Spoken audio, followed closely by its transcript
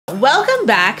Welcome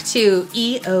back to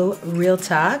EO Real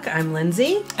Talk. I'm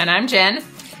Lindsay. And I'm Jen.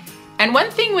 And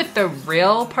one thing with the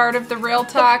real part of the real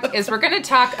talk is we're going to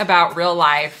talk about real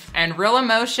life and real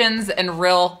emotions and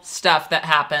real stuff that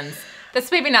happens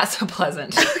that's maybe not so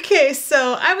pleasant. Okay,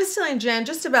 so I was telling Jen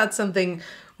just about something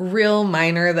real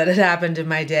minor that had happened in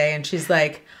my day, and she's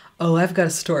like, oh, I've got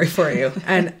a story for you.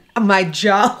 And my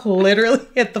jaw literally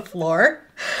hit the floor.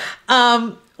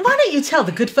 Why don't you tell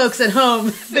the good folks at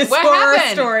home this horror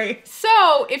story?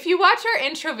 So, if you watch our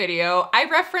intro video, I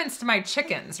referenced my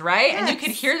chickens, right? Yes, and you could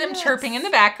hear them chirping in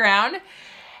the background.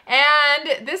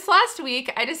 And this last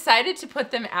week, I decided to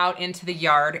put them out into the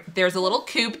yard. There's a little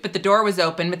coop, but the door was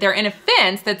open, but they're in a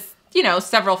fence that's, you know,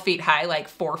 several feet high, like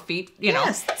 4 feet, you know.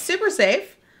 Yes, super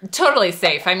safe. Totally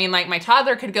safe. I mean, like my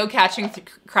toddler could go crashing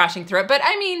through it, but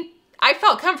I mean, I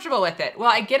felt comfortable with it.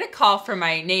 Well, I get a call from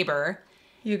my neighbor.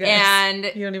 You guys, and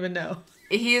you don't even know.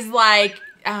 He's like,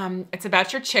 it's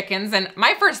about your chickens. And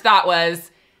my first thought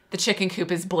was, the chicken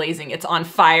coop is blazing. It's on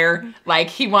fire. Like,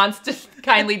 he wants to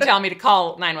kindly tell me to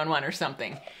call 911 or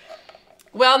something.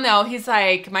 Well, no, he's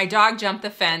like, my dog jumped the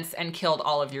fence and killed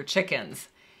all of your chickens.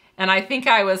 And I think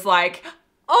I was like,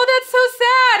 oh, that's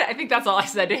so sad. I think that's all I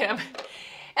said to him.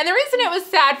 And the reason it was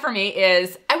sad for me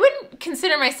is I wouldn't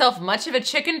consider myself much of a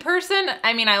chicken person.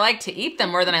 I mean, I like to eat them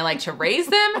more than I like to raise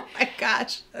them. Oh my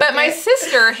gosh. Okay. But my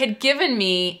sister had given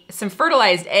me some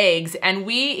fertilized eggs, and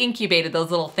we incubated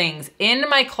those little things in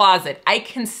my closet. I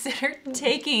considered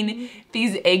taking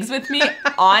these eggs with me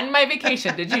on my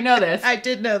vacation. Did you know this? I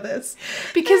did know this.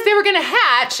 Because they were going to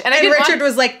hatch. And Richard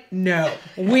was like, no,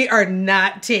 we are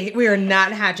not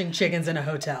hatching chickens in a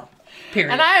hotel.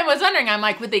 Period. And I was wondering, I'm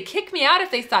like, would they kick me out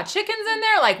if they saw chickens in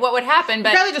there? Like, what would happen?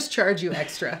 But they'd probably just charge you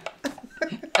extra.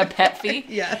 A pet fee?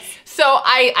 Yes. So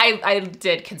I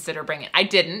did consider bringing it. I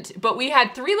didn't, but we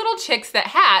had 3 little chicks that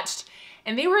hatched,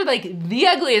 and they were like the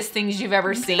ugliest things you've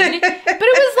ever seen. But it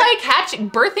was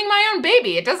like birthing my own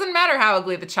baby. It doesn't matter how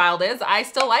ugly the child is. I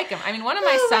still like him. I mean, one of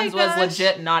my sons was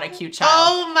legit not a cute child.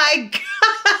 Oh my God.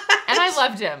 And I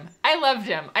loved him. I loved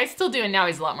him. I still do, and now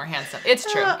he's a lot more handsome. It's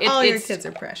true. All your kids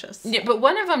are precious. Yeah, but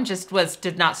one of them just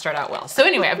did not start out well. So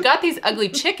anyway, I've got these ugly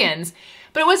chickens,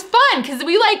 but it was fun because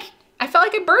I felt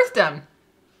like I birthed them.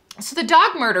 So the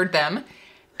dog murdered them,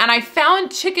 and I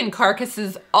found chicken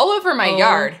carcasses all over my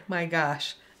yard. Oh my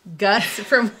gosh. Guts,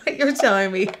 from what you're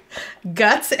telling me.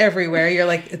 Guts everywhere. You're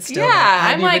like, it's still there.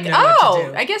 I'm like,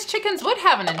 oh, I guess chickens would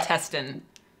have an intestines.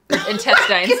 Oh,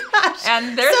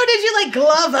 and so did you like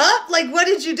glove up? Like, what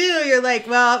did you do? You're like,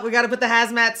 well, we got to put the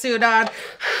hazmat suit on.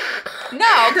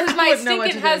 No, because my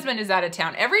stinking husband is out of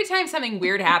town. Every time something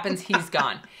weird happens, he's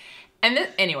gone. And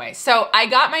anyway, so I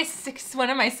got one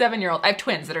of my 7-year-old, I have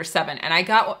twins that are 7, and I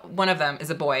got one of them is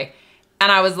a boy. And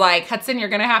I was like, Hudson, you're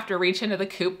going to have to reach into the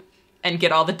coop and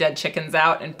get all the dead chickens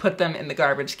out and put them in the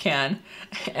garbage can.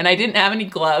 And I didn't have any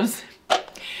gloves.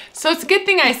 So it's a good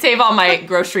thing I save all my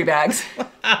grocery bags.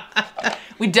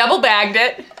 We double bagged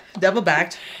it. Double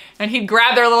bagged. And he'd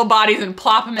grab their little bodies and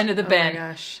plop them into the bin. Oh my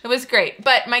gosh. It was great.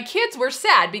 But my kids were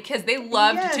sad because they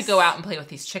loved to go out and play with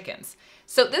these chickens.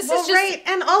 So this is just... Right.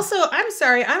 And also, I'm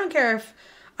sorry, I don't care if...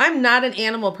 I'm not an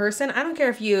animal person. I don't care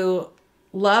if you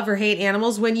love or hate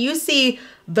animals. When you see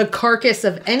the carcass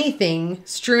of anything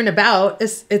strewn about,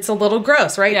 it's a little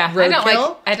gross, right? Yeah,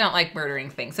 I don't like murdering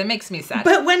things. It makes me sad.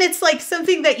 But when it's like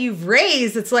something that you've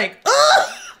raised, it's like,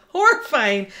 oh,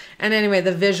 horrifying. And anyway,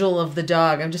 the visual of the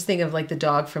dog, I'm just thinking of like the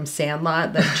dog from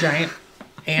Sandlot, that giant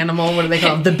animal. What do they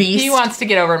call him? The beast. He wants to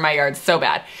get over in my yard so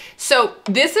bad. So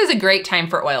this is a great time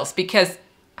for oils because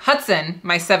Hudson,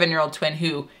 my 7-year-old twin,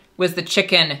 who was the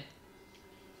chicken,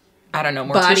 I don't know,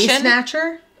 mortician. Body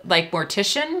snatcher? Like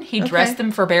mortician. He dressed them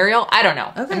for burial. I don't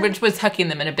know. Okay. Which was hucking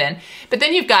them in a bin. But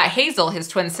then you've got Hazel, his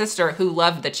twin sister, who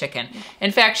loved the chicken.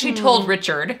 In fact, she told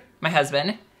Richard, my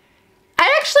husband,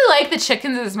 I actually like the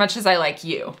chickens as much as I like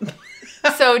you.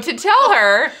 So to tell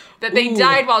her that they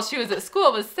died while she was at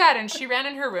school was sad, and she ran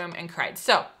in her room and cried.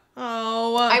 So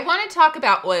I want to talk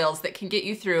about oils that can get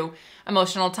you through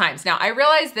emotional times. Now, I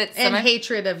realize that some... And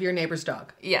hatred of your neighbor's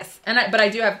dog. Yes. But I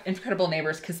do have incredible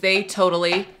neighbors because they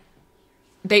totally...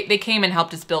 They came and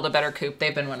helped us build a better coop.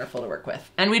 They've been wonderful to work with.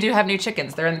 And we do have new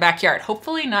chickens. They're in the backyard.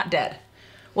 Hopefully not dead.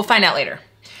 We'll find out later.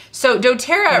 So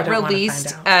doTERRA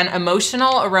released an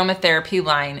emotional aromatherapy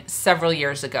line several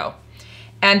years ago.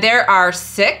 And there are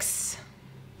 6...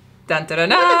 Dun, dun, dun,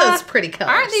 dun. Look at those pretty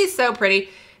colors. Aren't these so pretty?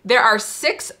 There are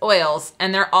 6 oils,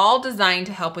 and they're all designed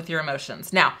to help with your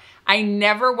emotions. Now, I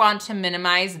never want to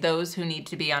minimize those who need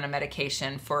to be on a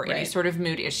medication for any sort of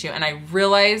mood issue. And I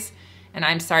realize... And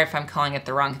I'm sorry if I'm calling it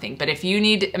the wrong thing, but if you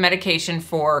need a medication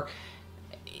for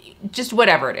just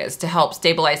whatever it is to help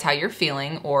stabilize how you're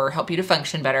feeling or help you to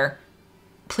function better,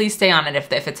 please stay on it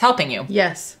if it's helping you.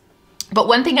 Yes. But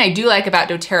one thing I do like about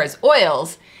doTERRA's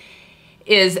oils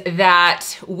is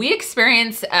that we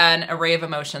experience an array of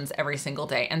emotions every single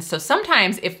day. And so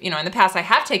sometimes if, in the past I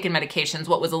have taken medications,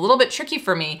 what was a little bit tricky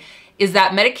for me is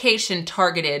that medication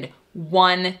targeted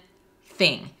one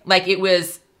thing. Like it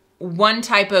was one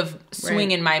type of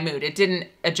swing in my mood. It didn't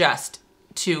adjust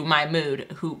to my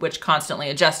mood, which constantly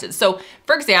adjusted. So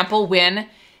for example, when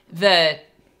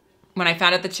I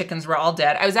found out the chickens were all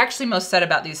dead, I was actually most sad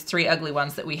about these 3 ugly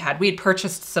ones that we had. We had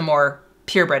purchased some more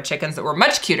purebred chickens that were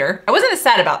much cuter. I wasn't as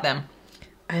sad about them.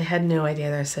 I had no idea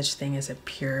there's such thing as a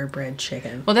purebred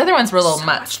chicken. Well, the other ones were little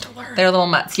mutts. They're little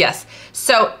mutts, yes.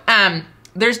 So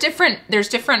there's different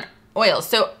oils.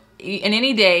 So in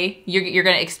any day, you're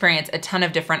going to experience a ton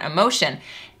of different emotion.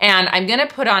 And I'm going to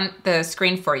put on the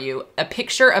screen for you a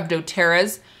picture of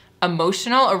doTERRA's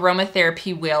emotional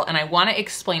aromatherapy wheel, and I want to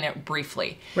explain it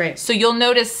briefly. Right. So you'll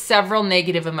notice several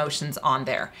negative emotions on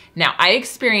there. Now, I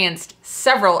experienced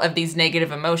several of these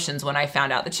negative emotions when I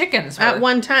found out the chickens were at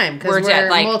one time, because we're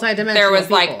like, multidimensional there was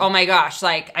people. like, oh my gosh,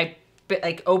 like I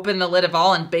opened the lid of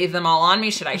all and bathe them all on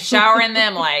me. Should I shower in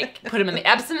them? Like put them in the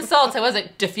Epsom salts? I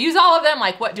wasn't diffuse all of them.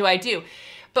 Like what do I do?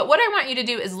 But what I want you to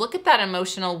do is look at that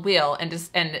emotional wheel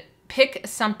and pick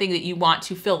something that you want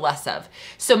to feel less of.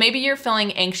 So maybe you're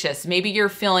feeling anxious. Maybe you're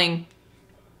feeling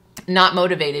not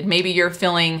motivated. Maybe you're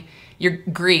feeling your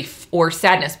grief or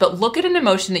sadness. But look at an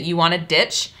emotion that you want to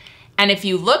ditch. And if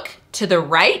you look to the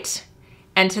right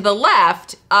and to the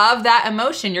left of that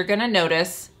emotion, you're going to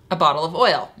notice a bottle of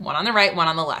oil. One on the right, one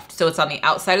on the left. So it's on the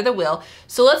outside of the wheel.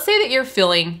 So let's say that you're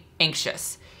feeling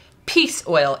anxious. Peace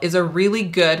oil is a really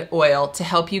good oil to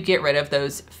help you get rid of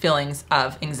those feelings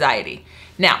of anxiety.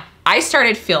 Now, I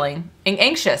started feeling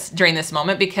anxious during this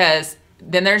moment because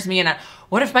then there's me and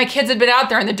what if my kids had been out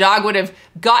there and the dog would have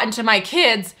gotten to my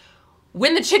kids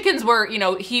when the chickens were,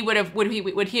 would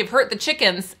he have hurt the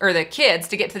chickens or the kids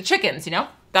to get to the chickens,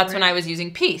 That's when I was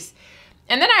using peace.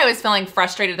 And then I was feeling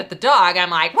frustrated at the dog.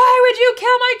 I'm like, why would you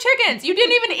kill my chickens? You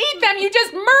didn't even eat them. You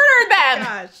just murdered them.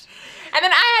 Gosh. And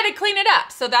then I had to clean it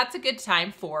up. So that's a good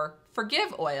time for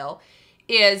forgive oil,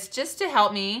 is just to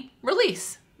help me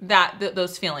release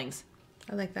those feelings.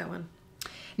 I like that one.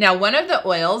 Now, one of the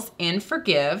oils in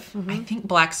forgive, I think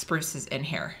black spruce is in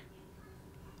here.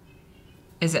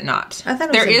 Is it not? I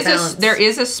thought it was there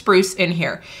is a spruce in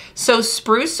here. So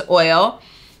spruce oil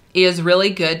is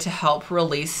really good to help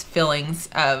release feelings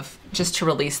to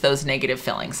release those negative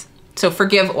feelings. So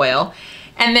forgive oil.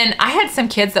 And then I had some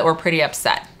kids that were pretty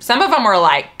upset. Some of them were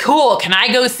like, cool, can I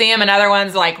go see them? And other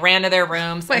ones like ran to their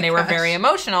rooms and they were very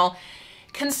emotional.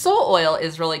 Console oil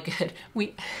is really good.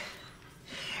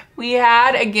 We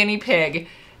had a guinea pig.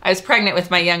 I was pregnant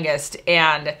with my youngest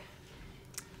and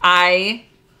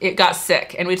it got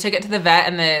sick and we took it to the vet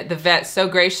and the vet so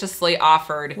graciously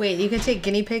offered. Wait, you can take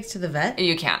guinea pigs to the vet?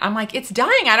 You can. I'm like, it's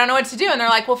dying. I don't know what to do. And they're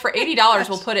like, well, for $80,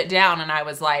 we'll put it down. And I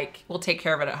was like, we'll take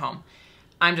care of it at home.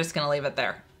 I'm just going to leave it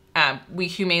there. We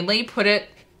humanely put it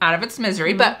out of its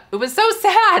misery, but it was so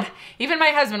sad. Even my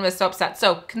husband was so upset.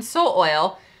 So console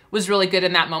oil was really good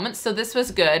in that moment. So this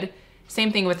was good.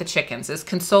 Same thing with the chickens, is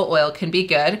console oil can be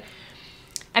good.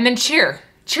 And then cheer.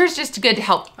 Cheer's just good to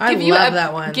help give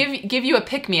you a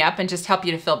pick-me-up and just help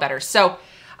you to feel better. So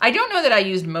I don't know that I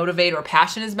used motivate or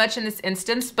passion as much in this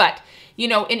instance, but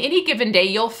in any given day,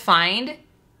 you'll find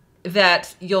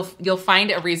that you'll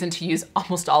find a reason to use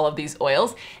almost all of these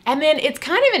oils. And then it's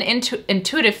kind of an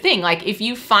intuitive thing. Like if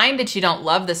you find that you don't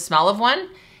love the smell of one,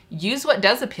 use what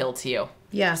does appeal to you.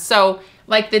 Yeah. So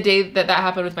like the day that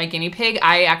happened with my guinea pig,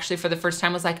 I actually for the first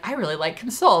time was like, I really like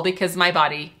console because my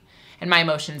body and my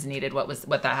emotions needed what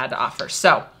that had to offer.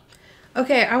 So.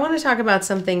 Okay, I want to talk about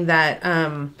something that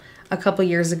a couple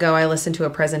years ago I listened to a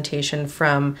presentation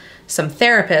from some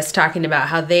therapists talking about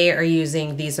how they are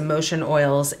using these emotion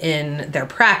oils in their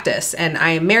practice. And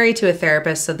I am married to a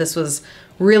therapist, so this was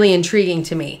really intriguing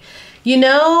to me.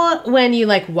 When you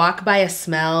like walk by a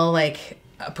smell, like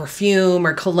a perfume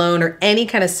or cologne or any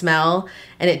kind of smell,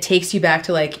 and it takes you back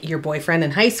to like your boyfriend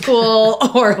in high school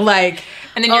or like,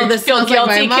 and then you feel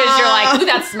guilty because you're like, ooh,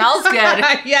 that smells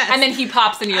good. Yes. And then he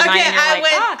pops into your mind and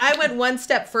you're I went one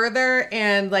step further,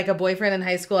 and like a boyfriend in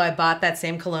high school, I bought that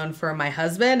same cologne for my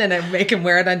husband and I make him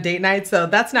wear it on date night. So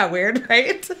that's not weird,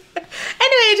 right?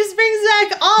 Anyway, it just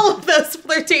brings back all of those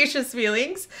flirtatious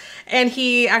feelings. And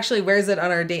he actually wears it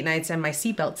on our date nights, and my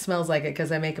seatbelt smells like it because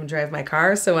I make him drive my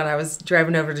car. So when I was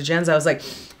driving over to Jen's, I was like,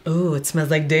 ooh, it smells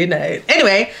like date night.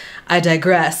 Anyway, I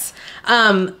digress.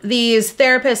 These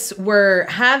therapists were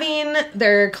having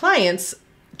their clients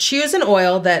choose an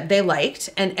oil that they liked,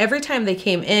 and every time they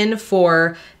came in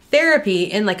for therapy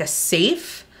in like a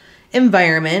safe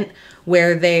environment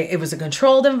where it was a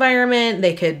controlled environment,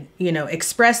 they could,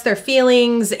 express their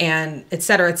feelings and et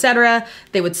cetera,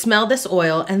 they would smell this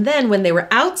oil. And then when they were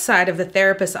outside of the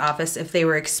therapist's office, if they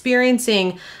were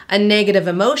experiencing a negative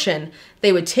emotion,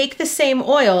 they would take the same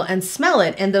oil and smell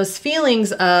it. And those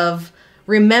feelings of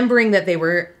remembering that they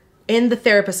were in the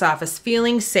therapist's office,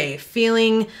 feeling safe,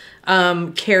 feeling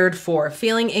cared for,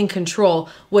 feeling in control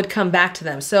would come back to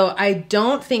them. So I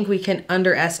don't think we can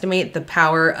underestimate the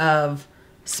power of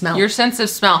smell. Your sense of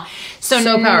smell.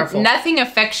 So powerful. Nothing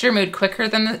affects your mood quicker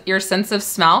than your sense of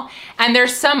smell. And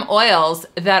there's some oils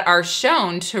that are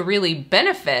shown to really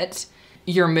benefit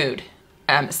your mood.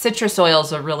 Citrus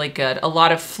oils are really good. A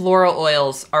lot of floral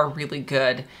oils are really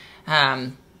good.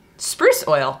 Spruce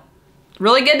oil,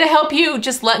 really good to help you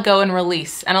just let go and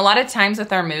release. And a lot of times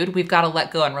with our mood, we've got to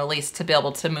let go and release to be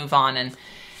able to move on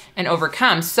and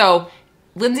overcome. So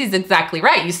Lindsay's exactly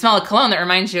right. You smell a cologne that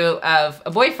reminds you of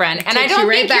a boyfriend. And I don't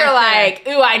think you're like,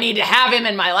 ooh, I need to have him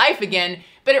in my life again.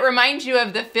 But it reminds you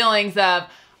of the feelings of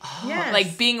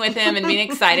like being with him and being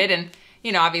excited. And,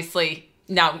 obviously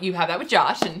now you have that with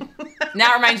Josh. And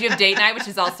now it reminds you of date night, which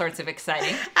is all sorts of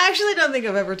exciting. I actually don't think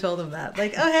I've ever told him that.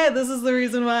 Like, oh, hey, this is the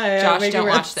reason why. Josh, don't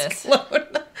watch this.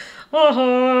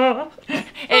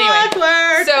 Anyway,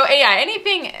 so yeah,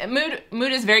 anything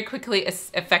mood is very quickly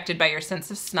affected by your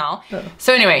sense of smell.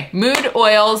 So anyway, mood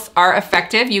oils are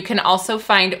effective. You can also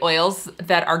find oils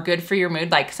that are good for your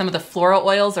mood. Like some of the floral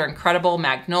oils are incredible.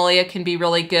 Magnolia can be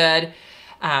really good.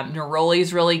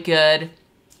 Neroli's really good.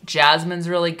 Jasmine's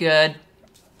really good.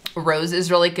 Rose is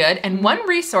really good. And one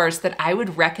resource that I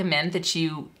would recommend that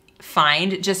you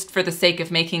find, just for the sake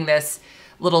of making this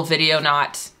little video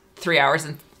not 3 hours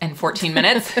and 14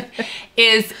 minutes,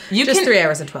 is just 3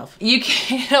 hours and 12.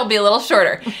 It'll be a little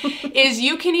shorter. Is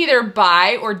you can either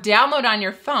buy or download on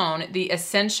your phone the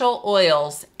Essential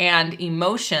Oils and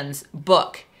Emotions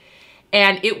book.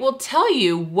 And it will tell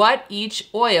you what each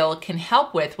oil can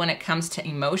help with when it comes to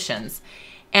emotions.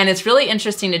 And it's really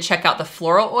interesting to check out the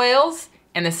floral oils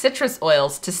and the citrus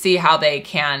oils to see how they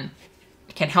can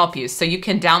help you. So you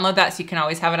can download that, so you can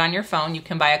always have it on your phone. You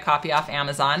can buy a copy off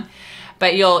Amazon.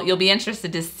 But you'll be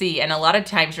interested to see. And a lot of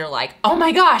times you're like, oh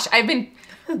my gosh, I've been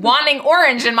wanting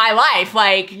orange in my life,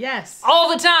 like yes,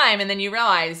 all the time. And then you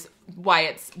realize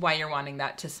why you're wanting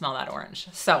that, to smell that orange.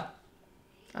 So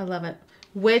I love it.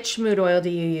 Which mood oil do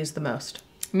you use the most?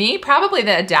 Me, probably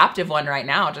the adaptive one right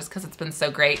now, just because it's been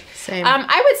so great. Same.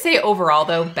 I would say overall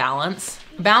though, Balance.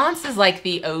 Balance is like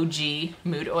the OG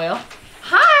mood oil.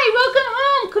 Hi, welcome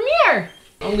home. Come here.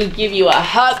 I'm gonna give you a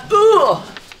hug.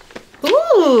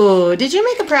 Ooh, did you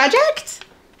make a project?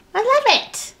 I love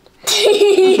it.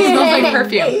 It smells like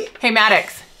perfume. Hey,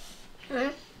 Maddox. Huh?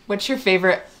 What's your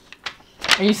favorite?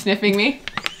 Are you sniffing me?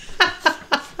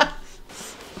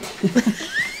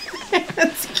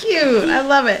 That's cute. I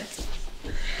love it.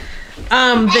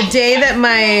 The day that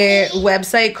my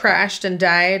website crashed and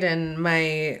died and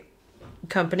my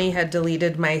company had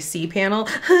deleted my C panel,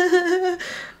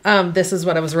 this is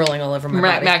what I was rolling all over my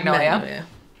body. Magnolia.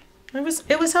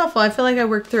 It was helpful. I feel like I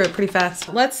worked through it pretty fast.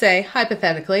 Let's say,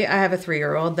 hypothetically, I have a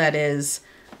 3-year-old that is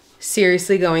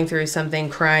seriously going through something,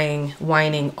 crying,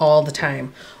 whining all the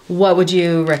time. What would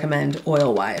you recommend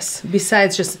oil-wise?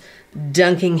 Besides just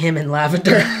dunking him in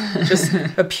lavender. Just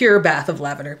a pure bath of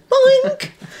lavender. Boink!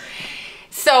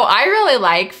 So I really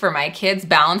like, for my kids,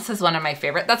 Balance is one of my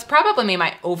favorite. That's probably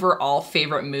my overall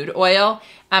favorite mood oil.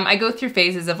 I go through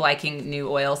phases of liking new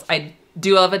oils. I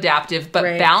do love adaptive, but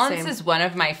Balance is one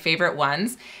of my favorite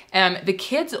ones. The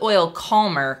Kids Oil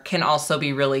Calmer can also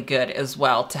be really good as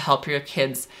well to help your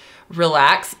kids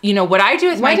relax. You know, what I do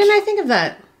with Why didn't I think of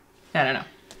that? I don't know.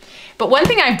 But one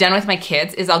thing I've done with my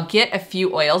kids is I'll get a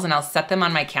few oils and I'll set them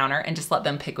on my counter and just let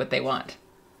them pick what they want.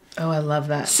 Oh, I love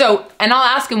that. So, and I'll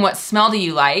ask them, what smell do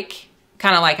you like?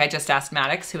 Kind of like I just asked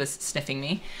Maddox, who was sniffing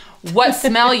me. What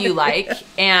smell you like?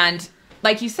 And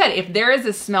like you said, if there is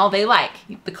a smell they like,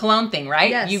 the cologne thing, right?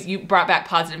 Yes. You brought back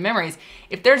positive memories.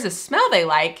 If there's a smell they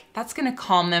like, that's going to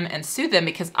calm them and soothe them,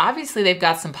 because obviously they've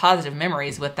got some positive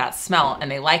memories with that smell and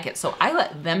they like it. So I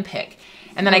let them pick.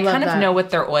 And then I kind of know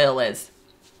what their oil is.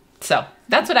 So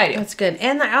that's what I do. That's good.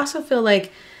 And I also feel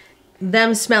like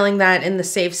them smelling that in the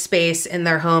safe space in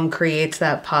their home creates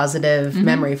that positive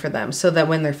memory for them, so that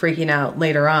when they're freaking out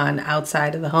later on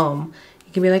outside of the home,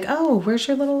 you can be like, oh, where's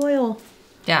your little oil?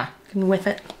 Yeah. You can whiff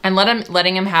it. And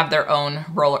letting them have their own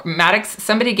roller. Maddox,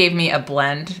 somebody gave me a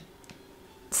blend,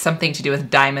 something to do with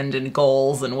diamond and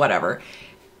goals and whatever.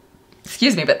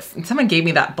 Excuse me, but someone gave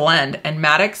me that blend, and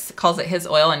Maddox calls it his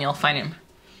oil, and you'll find him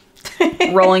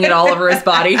rolling it all over his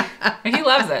body. He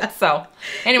loves it. So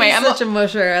anyway, He's such a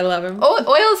musher. I love him.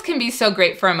 Oils can be so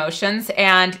great for emotions.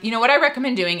 And you know what I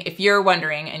recommend doing if you're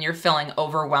wondering and you're feeling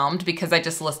overwhelmed because I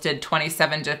just listed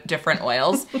 27 different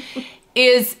oils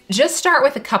is just start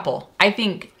with a couple. I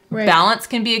think balance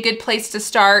can be a good place to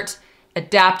start.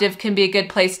 Adaptive can be a good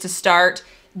place to start.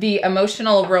 The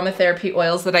emotional aromatherapy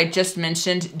oils that I just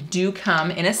mentioned do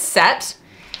come in a set.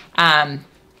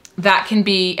 That can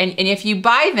be, and if you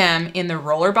buy them in the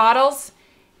roller bottles,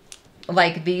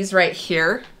 like these right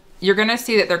here, you're gonna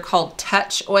see that they're called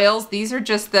touch oils. These are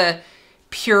just the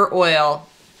pure oil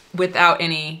without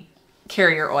any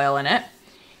carrier oil in it.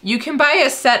 You can buy a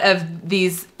set of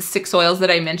these 6 oils that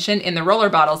I mentioned in the roller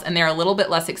bottles, and they're a little bit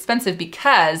less expensive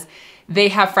because they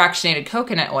have fractionated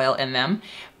coconut oil in them.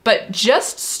 But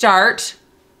just start,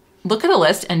 look at a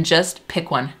list and just pick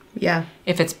one. Yeah.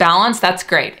 If it's balanced, that's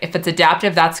great. If it's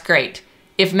adaptive, that's great.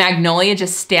 If magnolia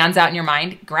just stands out in your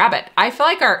mind, grab it. I feel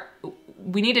like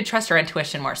we need to trust our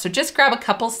intuition more. So just grab a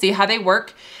couple, see how they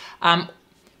work.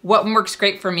 What works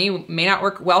great for me may not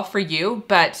work well for you,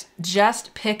 but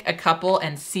just pick a couple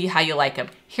and see how you like them.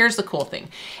 Here's the cool thing.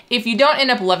 If you don't end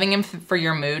up loving them for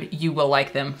your mood, you will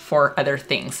like them for other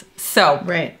things. So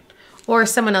right. Or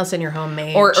someone else in your home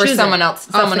may or someone else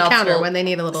counter when they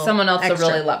need a little someone else extra.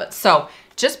 will really love it. So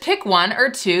just pick 1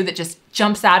 or 2 that just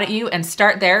jumps out at you and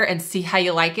start there and see how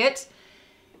you like it.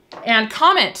 And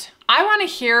comment. I want to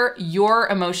hear your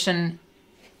emotion,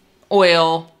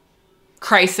 oil,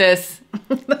 crisis,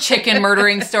 chicken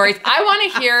murdering stories. I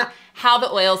want to hear how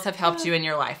the oils have helped you in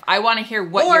your life. I want to hear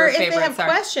what your favorites are. Or if they have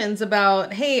questions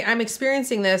about, hey, I'm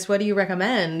experiencing this, what do you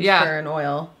recommend for an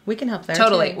oil? We can help there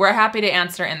totally. too. We're happy to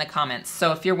answer in the comments.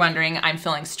 So if you're wondering, I'm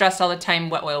feeling stressed all the time,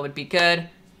 what oil would be good?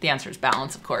 The answer is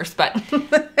balance, of course, but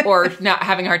or not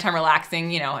having a hard time relaxing,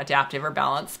 you know, adaptive or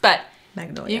balance. But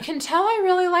magnolia. You can tell I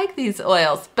really like these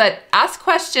oils. But ask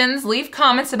questions, leave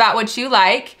comments about what you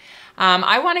like.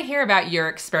 I want to hear about your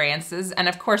experiences, and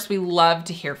of course, we love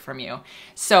to hear from you.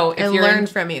 So if you're learn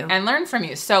from you. And learn from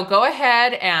you. So go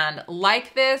ahead and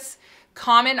like this,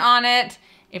 comment on it.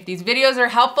 If these videos are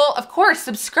helpful, of course,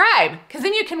 subscribe, because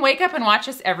then you can wake up and watch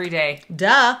us every day.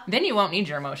 Duh. Then you won't need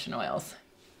your emotion oils.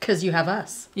 Because you have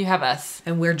us. You have us.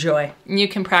 And we're joy. You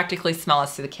can practically smell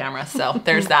us through the camera, so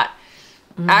there's that.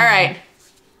 All right.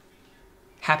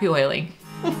 Happy oiling.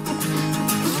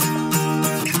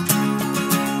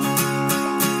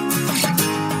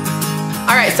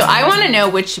 All right, so I want to know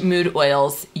which mood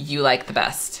oils you like the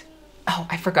best. Oh,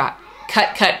 I forgot.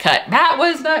 Cut. That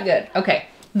was not good. Okay.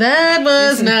 That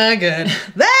was not good.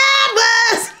 That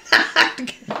was not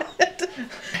good.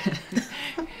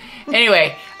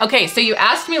 Anyway, okay, so you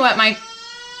asked me what my...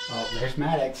 Oh, there's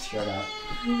Maddox. Shut up.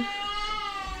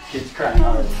 Kid's crying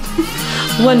hard.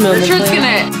 One moment. Richard's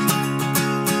gonna...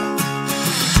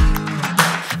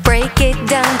 Break it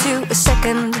down to a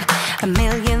second, a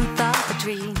million thought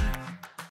dreams.